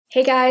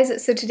Hey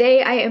guys, so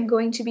today I am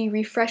going to be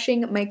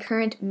refreshing my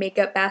current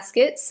makeup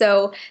basket.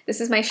 So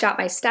this is my Shop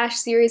My Stash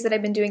series that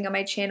I've been doing on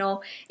my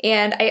channel,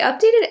 and I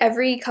update it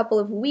every couple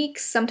of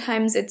weeks.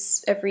 Sometimes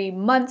it's every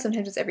month,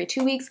 sometimes it's every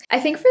 2 weeks.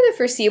 I think for the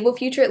foreseeable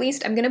future at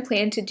least, I'm gonna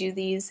plan to do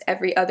these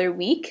every other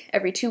week,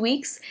 every 2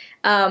 weeks.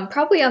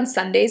 Probably on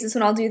Sundays is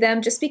when I'll do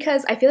them, just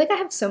because I feel like I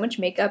have so much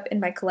makeup in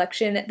my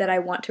collection that I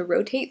want to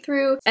rotate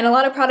through, and a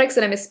lot of products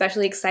that I'm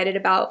especially excited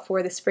about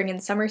for the spring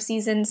and summer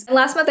seasons. And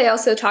last month I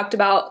also talked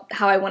about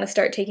how I want to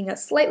start taking a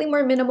slightly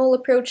more minimal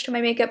approach to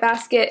my makeup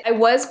basket. I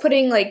was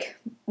putting like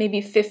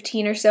maybe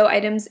 15 or so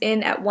items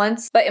in at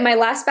once, but in my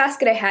last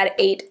basket I had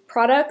 8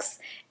 products,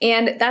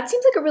 and that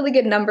seems like a really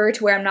good number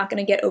to where I'm not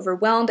going to get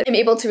overwhelmed. I'm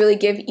able to really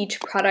give each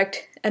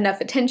product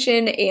enough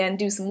attention and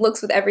do some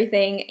looks with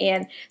everything,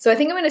 and so I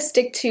think I'm going to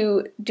stick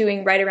to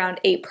doing right around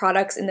 8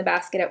 products in the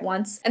basket at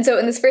once. And so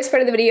in this first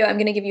part of the video, I'm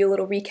going to give you a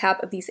little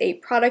recap of these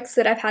 8 products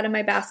that I've had in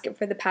my basket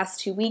for the past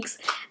 2 weeks,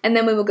 and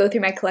then we will go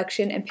through my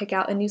collection and pick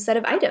out a new set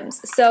of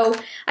items. So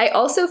I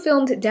also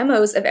filmed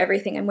demos of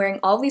everything. I'm wearing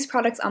all these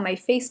products on my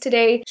face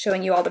today,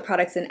 showing you all the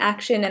products in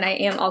action, and I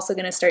am also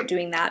going to start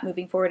doing that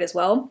moving forward as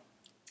well,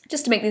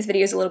 just to make these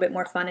videos a little bit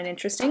more fun and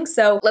interesting.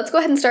 So let's go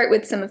ahead and start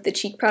with some of the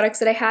cheek products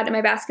that I had in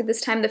my basket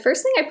this time. The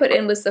first thing I put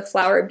in was the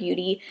Flower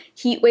Beauty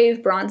Heat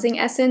Wave Bronzing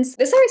Essence.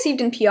 This I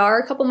received in PR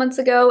a couple months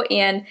ago,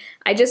 and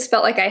I just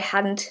felt like I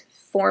hadn't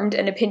formed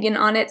an opinion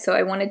on it, so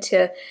I wanted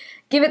to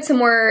give it some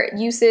more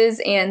uses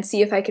and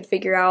see if I could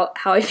figure out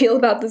how I feel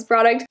about this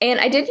product. And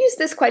I did use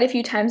this quite a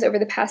few times over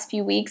the past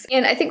few weeks,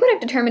 and I think what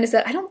I've determined is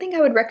that I don't think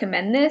I would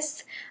recommend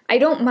this. I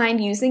don't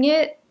mind using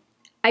it.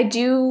 I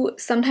do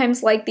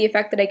sometimes like the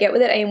effect that I get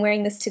with it. I am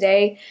wearing this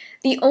today.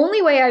 The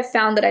only way I've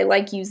found that I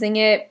like using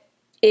it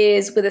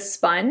is with a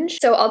sponge.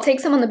 So I'll take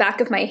some on the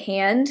back of my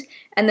hand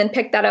and then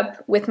pick that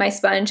up with my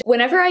sponge.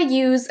 Whenever I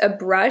use a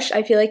brush,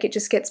 I feel like it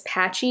just gets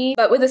patchy,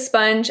 but with a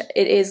sponge,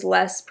 it is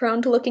less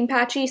prone to looking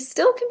patchy.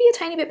 Still can be a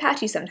tiny bit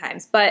patchy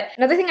sometimes. But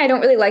another thing I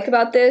don't really like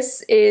about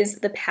this is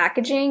the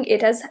packaging.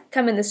 It does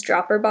come in this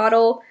dropper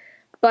bottle,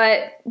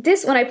 but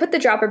this, when I put the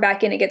dropper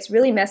back in, it gets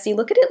really messy.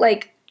 Look at it,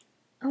 like,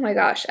 oh my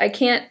gosh, I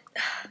can't.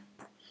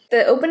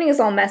 The opening is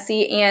all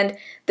messy, and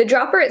the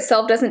dropper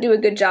itself doesn't do a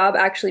good job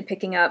actually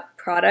picking up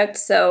product,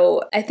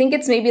 so I think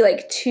it's maybe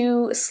like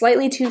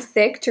slightly too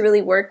thick to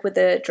really work with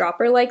a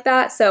dropper like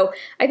that. So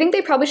I think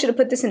they probably should have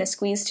put this in a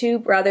squeeze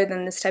tube rather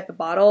than this type of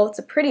bottle. It's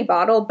a pretty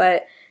bottle,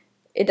 but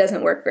it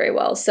doesn't work very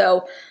well.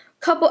 So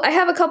I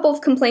have a couple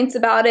of complaints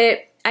about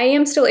it. I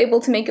am still able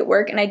to make it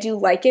work, and I do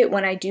like it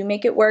when I do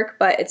make it work,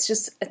 but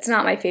it's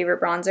not my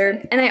favorite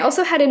bronzer. And I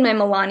also had in my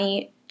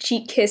Milani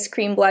Cheek Kiss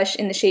Cream Blush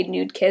in the shade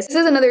Nude Kiss. This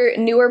is another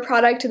newer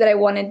product that I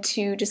wanted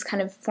to just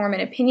kind of form an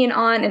opinion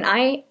on, and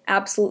I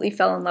absolutely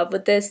fell in love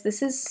with this.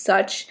 This is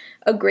such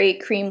a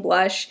great cream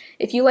blush.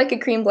 If you like a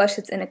cream blush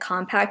that's in a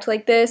compact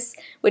like this,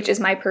 which is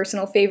my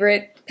personal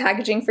favorite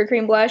packaging for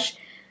cream blush,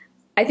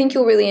 I think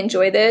you'll really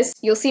enjoy this.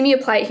 You'll see me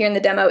apply it here in the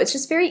demo. It's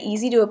just very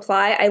easy to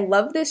apply. I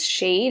love this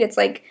shade. It's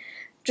like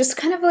just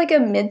kind of like a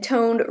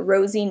mid-toned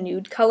rosy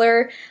nude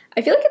color.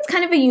 I feel like it's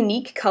kind of a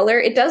unique color.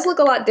 It does look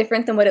a lot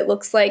different than what it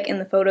looks like in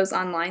the photos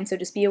online, so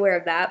just be aware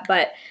of that.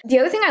 But the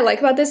other thing I like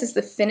about this is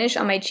the finish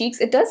on my cheeks.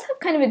 It does have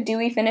kind of a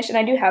dewy finish, and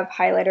I do have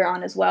highlighter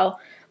on as well.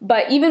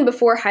 But even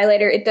before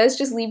highlighter, it does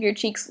just leave your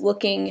cheeks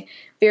looking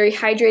very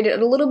hydrated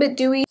and a little bit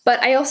dewy.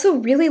 But I also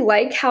really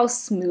like how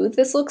smooth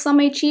this looks on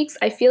my cheeks.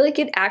 I feel like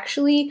it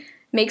actually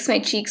makes my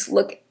cheeks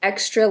look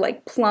extra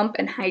like plump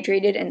and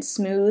hydrated and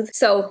smooth.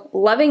 So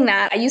loving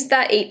that. I used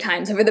that 8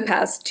 times over the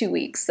past 2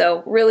 weeks,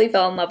 so really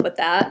fell in love with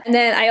that. And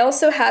then I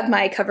also had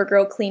my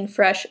CoverGirl Clean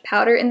Fresh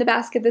powder in the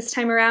basket this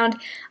time around.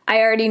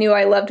 I already knew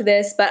I loved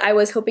this, but I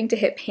was hoping to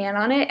hit pan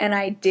on it, and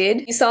I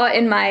did. You saw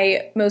in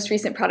my most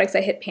recent products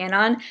I hit pan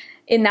on.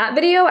 In that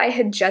video, I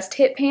had just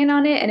hit pan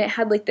on it, and it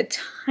had like the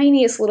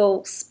tiniest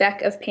little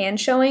speck of pan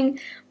showing,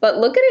 but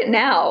look at it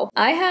now.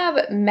 I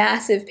have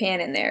massive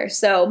pan in there,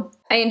 so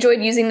I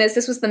enjoyed using this.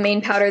 This was the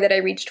main powder that I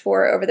reached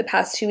for over the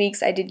past 2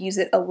 weeks. I did use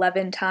it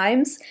 11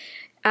 times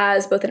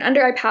as both an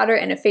under eye powder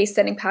and a face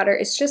setting powder.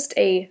 It's just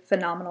a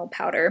phenomenal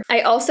powder.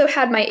 I also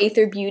had my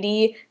Aether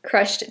Beauty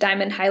Crushed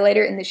Diamond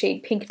Highlighter in the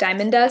shade Pink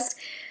Diamond Dust.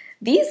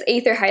 These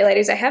Aether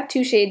highlighters, I have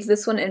 2 shades,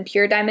 this one and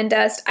Pure Diamond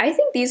Dust. I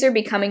think these are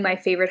becoming my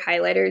favorite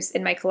highlighters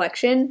in my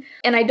collection,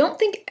 and I don't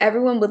think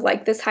everyone would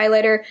like this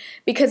highlighter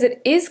because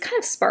it is kind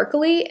of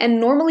sparkly, and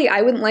normally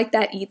I wouldn't like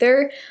that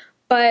either,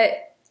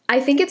 but I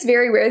think it's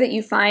very rare that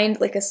you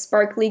find like a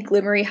sparkly,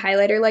 glimmery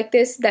highlighter like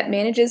this that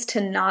manages to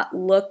not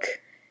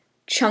look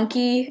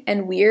chunky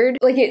and weird.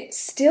 Like, it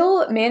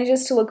still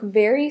manages to look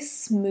very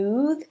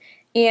smooth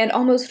and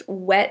almost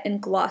wet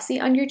and glossy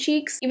on your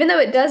cheeks, even though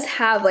it does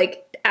have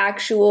like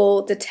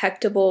actual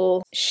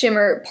detectable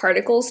shimmer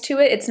particles to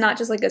it. It's not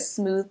just like a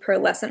smooth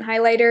pearlescent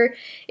highlighter.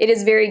 It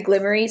is very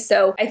glimmery,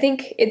 so I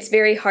think it's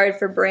very hard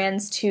for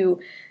brands to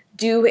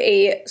do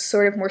a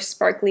sort of more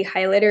sparkly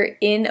highlighter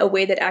in a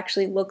way that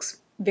actually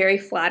looks very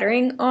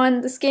flattering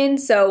on the skin.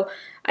 So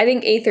I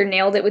think Aether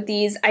nailed it with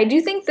these. I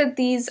do think that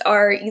these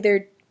are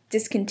either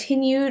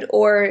discontinued,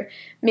 or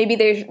maybe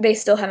they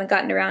still haven't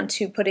gotten around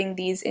to putting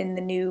these in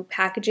the new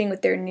packaging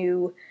with their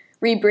new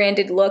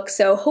rebranded look.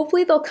 So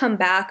hopefully they'll come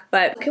back,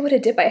 but look at what a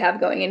dip I have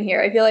going in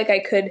here. I feel like I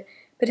could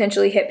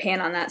potentially hit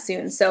pan on that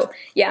soon. So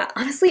yeah,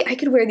 honestly, I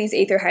could wear these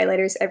Aether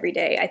highlighters every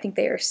day. I think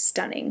they are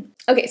stunning.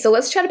 Okay, so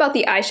let's chat about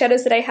the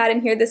eyeshadows that I had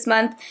in here this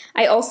month.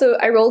 I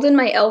rolled in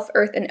my e.l.f.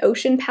 Earth and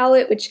Ocean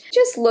palette, which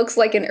just looks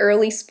like an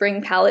early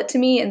spring palette to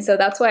me, and so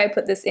that's why I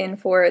put this in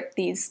for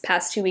these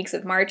past 2 weeks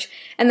of March.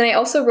 And then I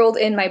also rolled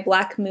in my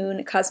Black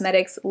Moon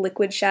Cosmetics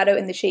liquid shadow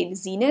in the shade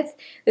Zenith.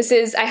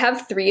 I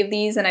have 3 of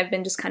these, and I've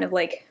been just kind of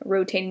like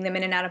rotating them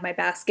in and out of my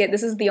basket.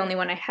 This is the only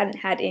one I hadn't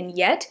had in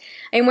yet.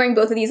 I'm wearing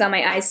both of these on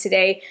my eyes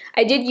today.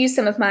 I did use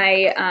some of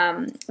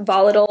my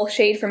Volatile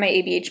shade from my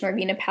ABH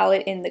Norvina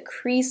palette in the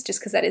crease, just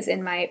because that is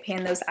in my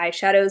Pan Those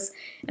eyeshadows,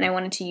 and I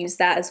wanted to use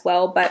that as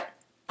well. But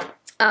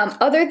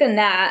other than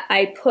that,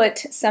 I put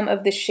some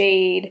of the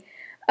shade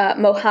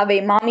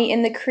Mojave Mommy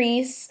in the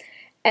crease,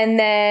 and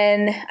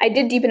then I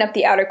did deepen up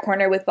the outer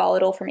corner with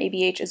Volatile from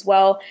ABH as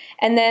well.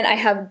 And then I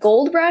have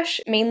Gold Brush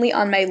mainly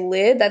on my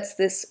lid. That's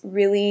this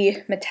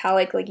really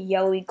metallic, like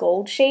yellowy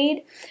gold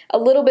shade. A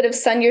little bit of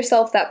Sun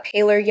Yourself, that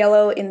paler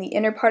yellow, in the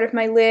inner part of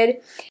my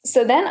lid.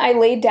 So then I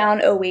laid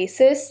down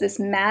Oasis, this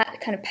matte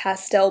kind of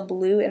pastel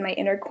blue, in my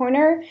inner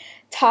corner.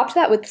 Topped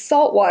that with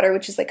Salt Water,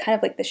 which is like kind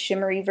of like the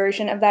shimmery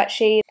version of that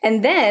shade.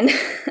 And then,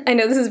 I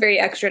know this is very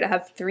extra to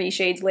have 3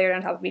 shades layered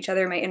on top of each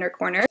other in my inner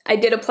corner. I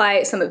did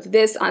apply some of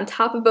this on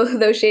top of both of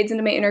those shades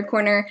into my inner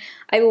corner.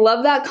 I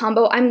love that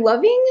combo. I'm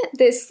loving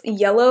this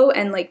yellow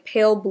and like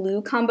pale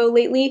blue combo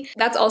lately.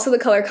 That's also the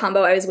color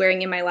combo I was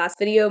wearing in my last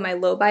video, my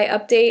low buy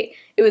update.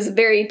 It was a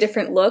very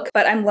different look,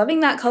 but I'm loving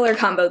that color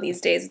combo these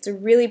days. It's a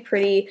really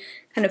pretty,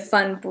 kind of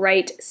fun,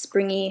 bright,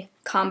 springy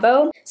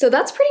combo. So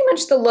that's pretty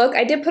much the look.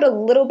 I did put a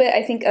little bit,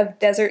 I think, of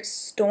Desert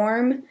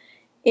Storm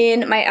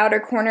in my outer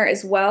corner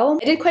as well.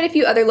 I did quite a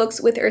few other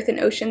looks with Earth and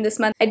Ocean this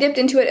month. I dipped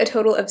into it a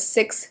total of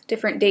 6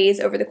 different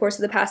days over the course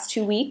of the past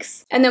 2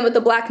 weeks. And then with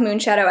the Black Moon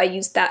shadow, I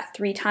used that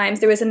 3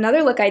 times. There was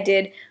another look I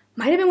did,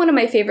 might have been one of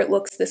my favorite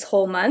looks this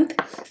whole month.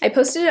 I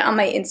posted it on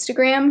my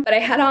Instagram, but I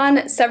had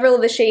on several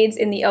of the shades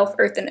in the e.l.f.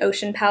 Earth and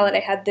Ocean palette. I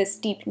had this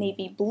deep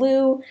navy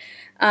blue,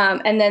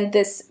 and then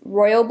this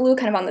royal blue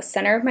kind of on the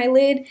center of my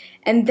lid.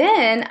 And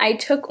then I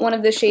took one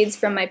of the shades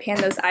from my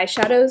Pan Those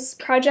eyeshadows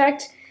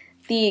project,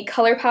 the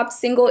ColourPop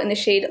single in the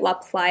shade La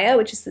Playa,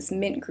 which is this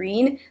mint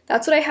green.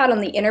 That's what I had on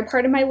the inner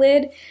part of my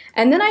lid.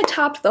 And then I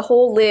topped the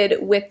whole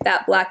lid with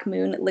that Black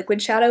Moon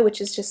liquid shadow, which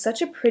is just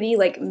such a pretty,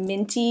 like,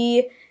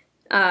 minty,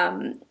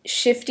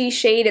 shifty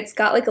shade. It's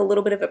got like a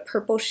little bit of a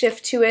purple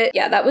shift to it.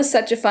 Yeah, that was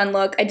such a fun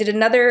look. I did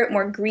another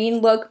more green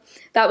look.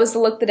 That was the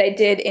look that I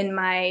did in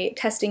my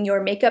Testing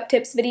Your Makeup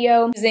Tips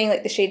video, using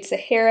like the shade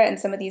Sahara and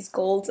some of these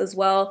golds as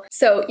well.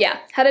 So yeah,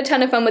 had a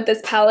ton of fun with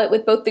this palette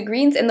with both the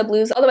greens and the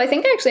blues, although I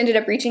think I actually ended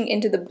up reaching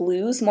into the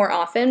blues more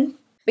often.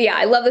 But yeah,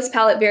 I love this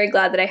palette, very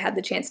glad that I had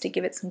the chance to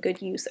give it some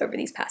good use over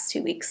these past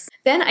 2 weeks.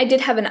 Then I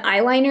did have an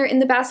eyeliner in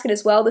the basket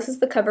as well. This is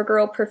the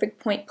CoverGirl Perfect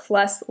Point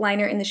Plus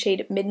liner in the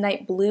shade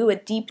Midnight Blue, a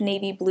deep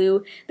navy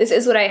blue. This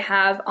is what I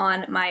have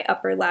on my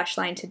upper lash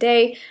line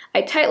today.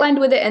 I tightlined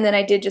with it, and then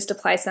I did just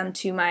apply some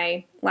to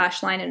my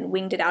lash line and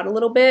winged it out a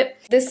little bit.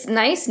 This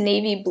nice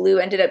navy blue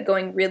ended up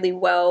going really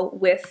well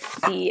with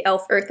the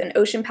e.l.f. Earth and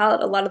Ocean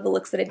palette. A lot of the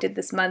looks that I did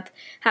this month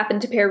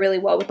happened to pair really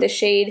well with this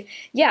shade.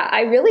 Yeah,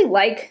 I really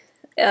like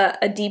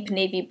a deep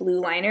navy blue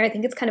liner. I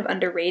think it's kind of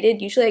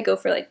underrated. Usually I go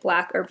for like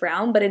black or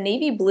brown, but a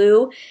navy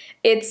blue,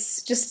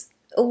 it's just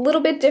a little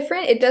bit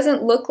different. It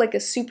doesn't look like a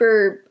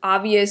super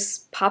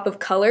obvious pop of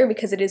color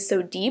because it is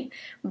so deep,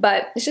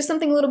 but it's just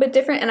something a little bit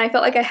different, and I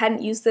felt like I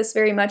hadn't used this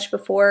very much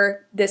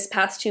before this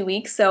past 2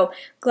 weeks, so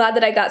glad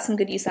that I got some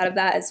good use out of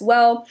that as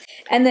well.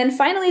 And then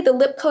finally, the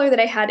lip color that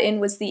I had in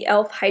was the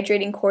e.l.f.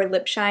 Hydrating Core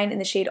Lip Shine in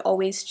the shade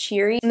Always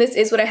Cheery. And this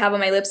is what I have on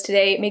my lips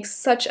today. It makes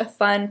such a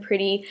fun,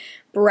 pretty,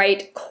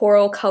 bright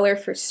coral color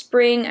for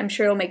spring. I'm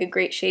sure it'll make a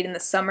great shade in the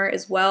summer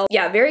as well.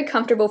 Yeah, very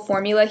comfortable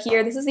formula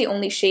here. This is the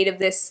only shade of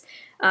this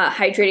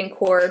Hydrating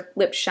Core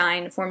Lip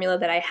Shine formula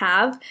that I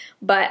have,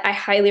 but I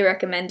highly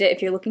recommend it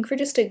if you're looking for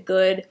just a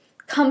good,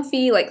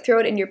 comfy, like throw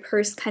it in your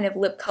purse kind of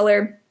lip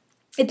color.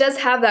 It does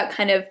have that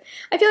kind of,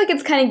 I feel like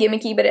it's kind of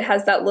gimmicky, but it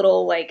has that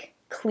little like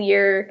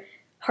clear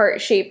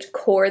heart-shaped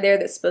core there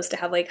that's supposed to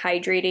have like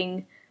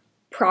hydrating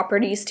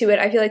properties to it.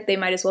 I feel like they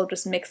might as well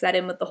just mix that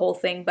in with the whole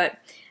thing, but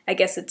I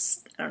guess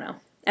it's, I don't know.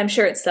 I'm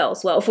sure it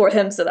sells well for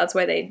them, so that's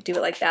why they do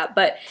it like that.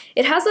 But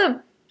it has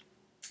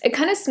it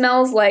kind of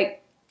smells like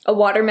a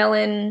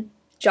watermelon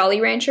Jolly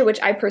Rancher, which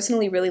I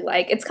personally really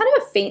like. It's kind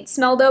of a faint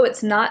smell though.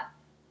 It's not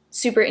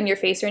super in your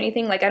face or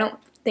anything. Like, I don't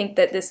think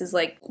that this is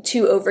like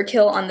too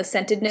overkill on the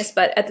scentedness,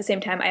 but at the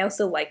same time I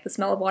also like the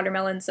smell of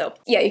watermelon. So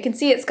yeah, you can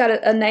see it's got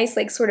a nice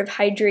like sort of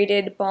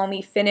hydrated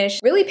balmy finish.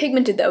 Really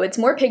pigmented though. It's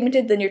more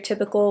pigmented than your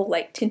typical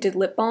like tinted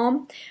lip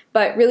balm,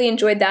 but really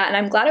enjoyed that, and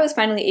I'm glad I was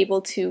finally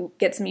able to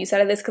get some use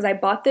out of this because I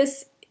bought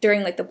this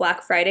during like the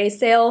Black Friday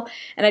sale,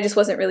 and I just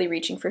wasn't really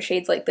reaching for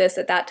shades like this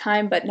at that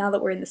time, but now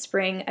that we're in the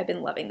spring, I've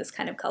been loving this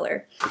kind of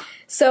color.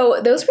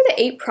 So those were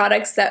the 8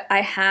 products that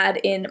I had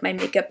in my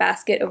makeup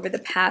basket over the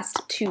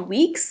past 2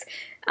 weeks.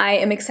 I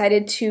am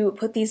excited to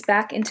put these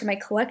back into my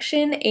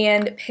collection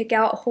and pick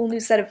out a whole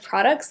new set of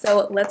products,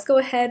 so let's go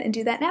ahead and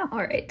do that now.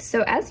 Alright,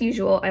 so as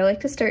usual, I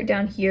like to start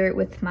down here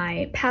with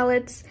my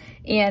palettes,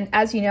 and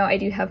as you know, I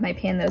do have my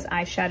Pan Those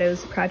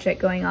Eyeshadows project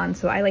going on,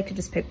 so I like to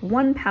just pick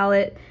one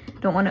palette.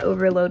 Don't want to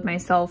overload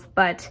myself,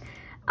 but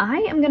I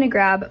am going to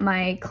grab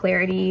my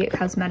Clarity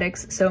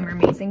Cosmetics So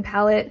Amazing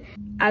palette.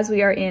 As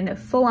we are in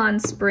full-on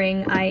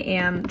spring, I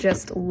am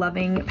just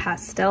loving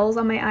pastels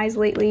on my eyes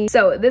lately.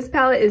 So this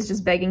palette is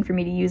just begging for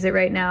me to use it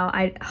right now.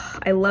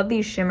 I love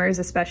these shimmers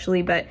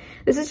especially, but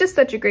this is just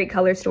such a great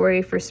color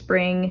story for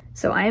spring.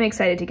 So I am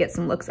excited to get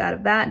some looks out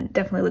of that.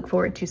 Definitely look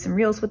forward to some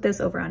reels with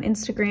this over on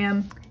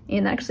Instagram.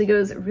 And that actually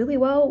goes really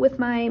well with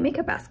my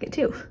makeup basket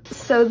too.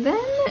 So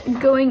then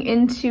going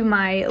into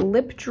my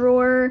lip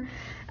drawer,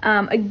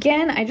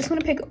 again, I just want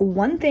to pick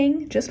one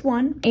thing, just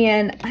one,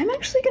 and I'm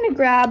actually going to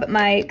grab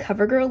my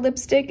CoverGirl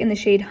lipstick in the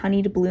shade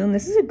Honeyed Bloom.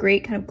 This is a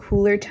great kind of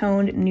cooler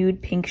toned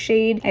nude pink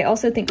shade. I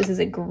also think this is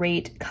a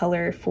great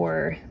color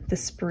for the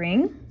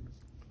spring.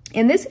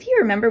 And this, if you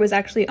remember, was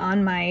actually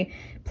on my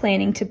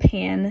planning to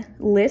pan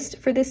list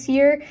for this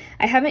year.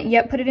 I haven't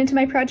yet put it into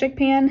my project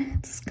pan.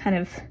 It's kind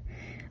of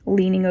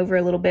leaning over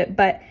a little bit,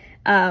 but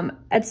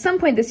at some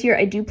point this year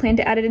I do plan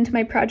to add it into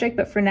my project,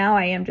 but for now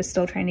I am just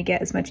still trying to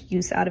get as much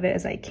use out of it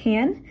as I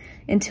can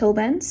until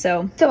then.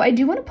 So I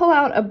do want to pull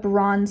out a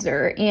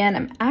bronzer, and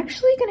I'm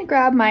actually going to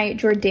grab my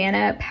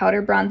Jordana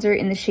powder bronzer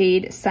in the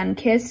shade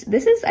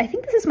Sunkissed. I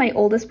think this is my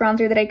oldest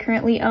bronzer that I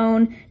currently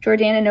own.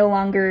 Jordana no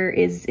longer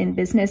is in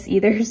business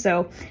either,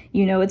 so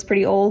you know it's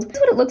pretty old. This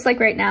is what it looks like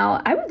right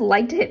now. I would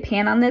like to hit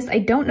pan on this. I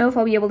don't know if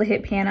I'll be able to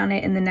hit pan on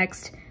it in the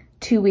next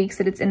 2 weeks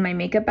that it's in my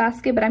makeup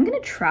basket, but I'm gonna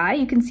try.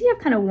 You can see I've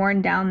kind of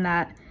worn down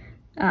that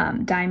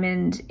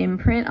diamond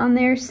imprint on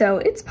there, so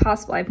it's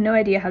possible. I have no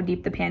idea how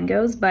deep the pan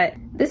goes, but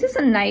this is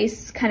a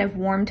nice kind of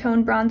warm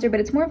toned bronzer, but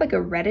it's more of like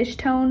a reddish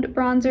toned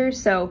bronzer,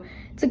 so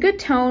it's a good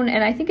tone,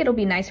 and I think it'll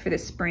be nice for the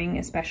spring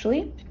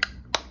especially.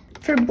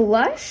 For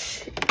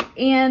blush,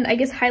 and I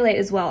guess highlight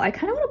as well, I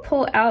kind of want to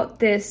pull out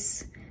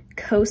this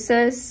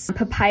Kosas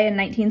Papaya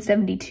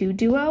 1972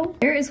 duo.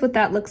 Here is what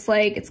that looks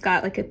like. It's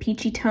got like a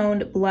peachy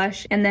toned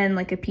blush and then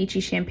like a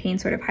peachy champagne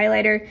sort of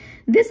highlighter.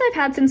 This I've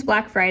had since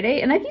Black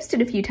Friday, and I've used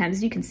it a few times.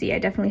 As you can see, I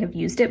definitely have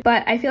used it,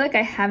 but I feel like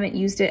I haven't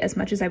used it as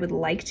much as I would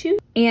like to.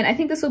 And I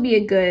think this will be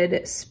a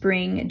good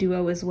spring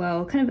duo as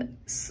well. Kind of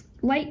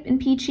light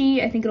and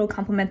peachy. I think it'll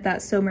complement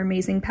that So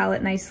Amazing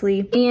palette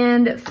nicely.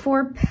 And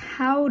for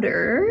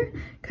powder,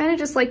 kind of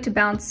just like to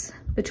bounce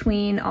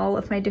between all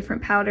of my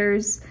different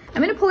powders.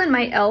 I'm gonna pull in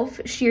my e.l.f.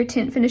 Sheer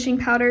Tint Finishing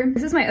Powder.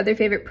 This is my other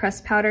favorite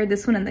pressed powder,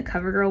 this one and the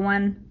CoverGirl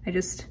one. I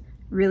just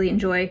really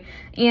enjoy.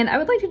 And I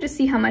would like to just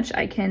see how much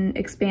I can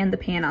expand the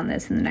pan on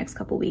this in the next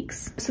couple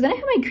weeks. So then I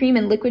have my cream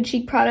and liquid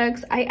cheek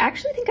products. I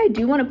actually think I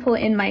do want to pull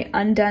in my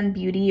Undone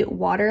Beauty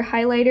water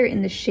highlighter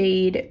in the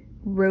shade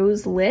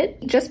Rose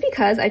Lit, just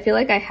because I feel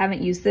like I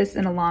haven't used this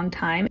in a long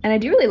time. And I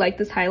do really like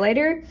this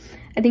highlighter.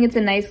 I think it's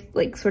a nice,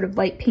 like, sort of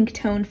light pink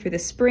tone for the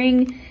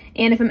spring.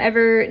 And if I'm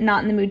ever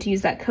not in the mood to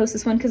use that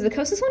Kosas one, because the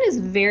Kosas one is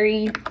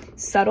very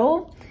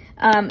subtle,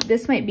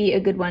 this might be a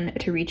good one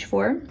to reach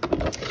for.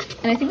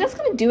 And I think that's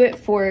gonna do it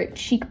for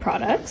cheek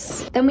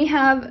products. Then we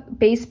have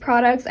base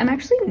products. I'm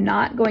actually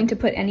not going to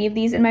put any of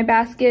these in my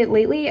basket.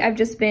 Lately, I've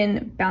just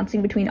been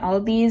bouncing between all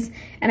of these,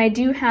 and I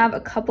do have a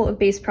couple of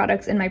base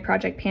products in my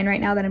project pan right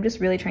now that I'm just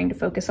really trying to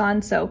focus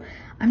on, so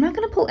I'm not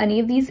gonna pull any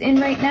of these in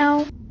right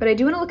now, but I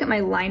do wanna look at my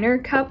liner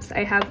cups.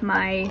 I have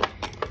my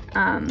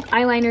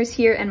eyeliners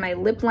here and my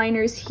lip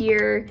liners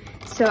here.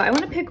 So I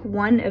want to pick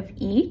one of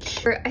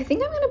each. I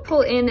think I'm going to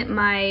pull in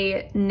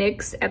my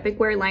NYX Epic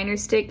Wear liner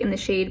stick in the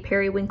shade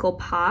Periwinkle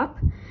Pop.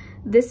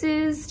 This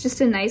is just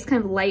a nice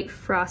kind of light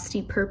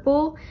frosty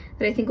purple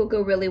that I think will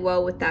go really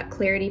well with that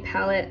Clarity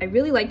palette. I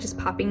really like just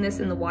popping this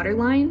in the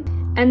waterline.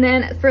 And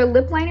then for a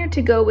lip liner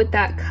to go with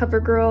that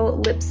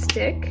CoverGirl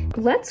lipstick,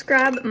 let's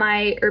grab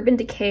my Urban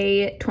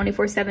Decay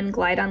 24/7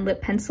 Glide On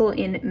Lip Pencil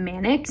in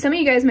Manic. Some of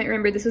you guys might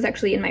remember this was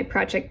actually in my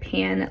project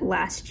pan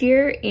last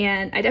year,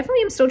 and I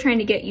definitely am still trying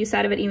to get use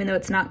out of it even though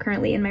it's not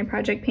currently in my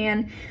project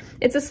pan.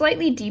 It's a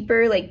slightly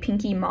deeper, like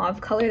pinky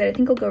mauve color that I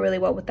think will go really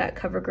well with that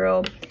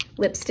CoverGirl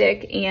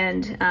lipstick,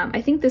 and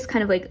I think this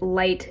kind of like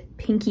light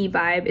pinky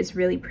vibe is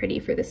really pretty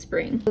for the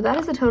spring. So that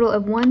is a total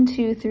of 1,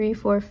 2, 3,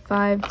 4,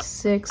 5,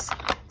 6,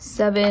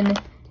 7,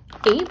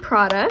 8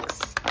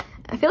 products.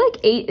 I feel like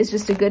 8 is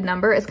just a good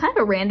number. It's kind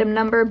of a random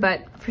number,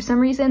 but for some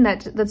reason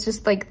that's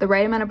just like the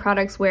right amount of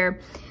products where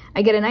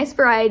I get a nice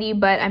variety,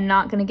 but I'm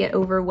not gonna get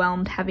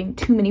overwhelmed having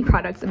too many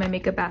products in my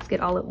makeup basket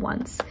all at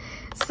once.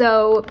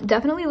 So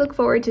definitely look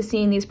forward to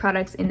seeing these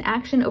products in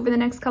action over the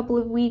next couple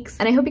of weeks.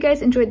 And I hope you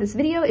guys enjoyed this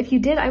video. If you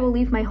did, I will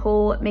leave my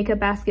whole makeup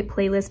basket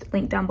playlist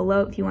linked down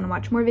below if you wanna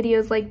watch more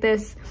videos like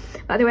this.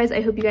 But otherwise,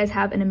 I hope you guys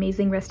have an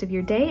amazing rest of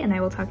your day, and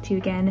I will talk to you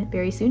again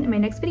very soon in my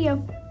next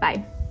video.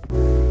 Bye.